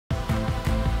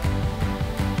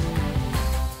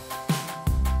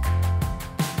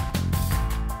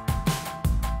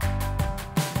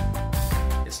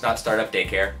It's not startup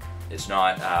daycare. It's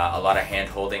not a lot of hand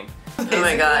holding. Oh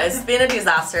my god, it's been a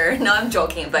disaster. No, I'm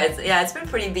joking, but it's been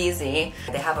pretty busy.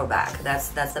 They have our back. That's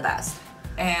the best.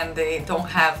 And they don't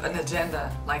have an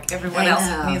agenda like everyone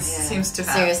else seems to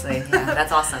have. Seriously, yeah,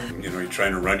 that's awesome. You know, you're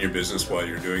trying to run your business while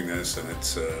you're doing this, and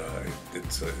it's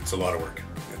a lot of work.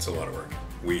 It's a lot of work.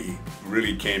 We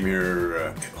really came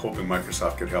here hoping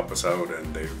Microsoft could help us out,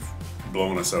 and they've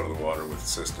blown us out of the water with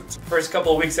assistance. First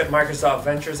couple of weeks at Microsoft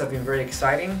Ventures have been very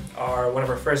exciting. One of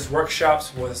our first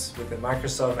workshops was with the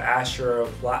Microsoft Azure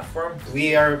platform.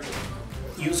 We are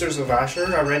users of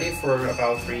Azure already for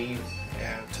about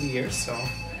 2 years, so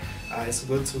it's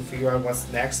good to figure out what's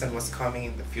next and what's coming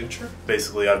in the future.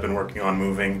 Basically, I've been working on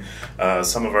moving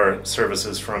some of our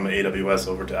services from AWS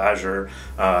over to Azure.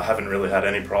 Haven't really had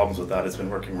any problems with that. It's been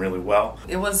working really well.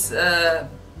 It was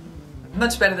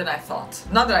much better than I thought.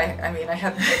 Not that I mean, I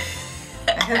had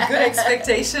good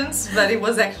expectations, but it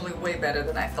was actually way better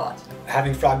than I thought.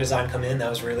 Having Frog Design come in, that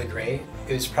was really great.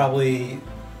 It was probably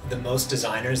the most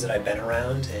designers that I've been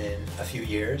around in a few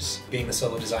years. Being a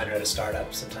solo designer at a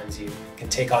startup, sometimes you can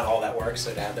take on all that work,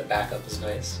 so to have the backup is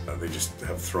nice. They just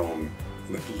have thrown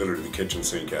literally the kitchen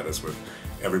sink at us with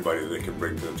everybody they can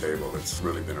bring to the table. It's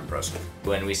really been impressive.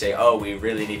 When we say, oh, we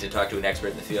really need to talk to an expert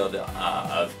in the field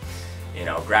of, you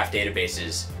know, graph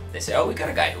databases, they say, oh, we got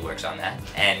a guy who works on that.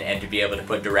 And to be able to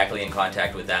put directly in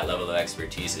contact with that level of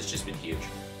expertise has just been huge.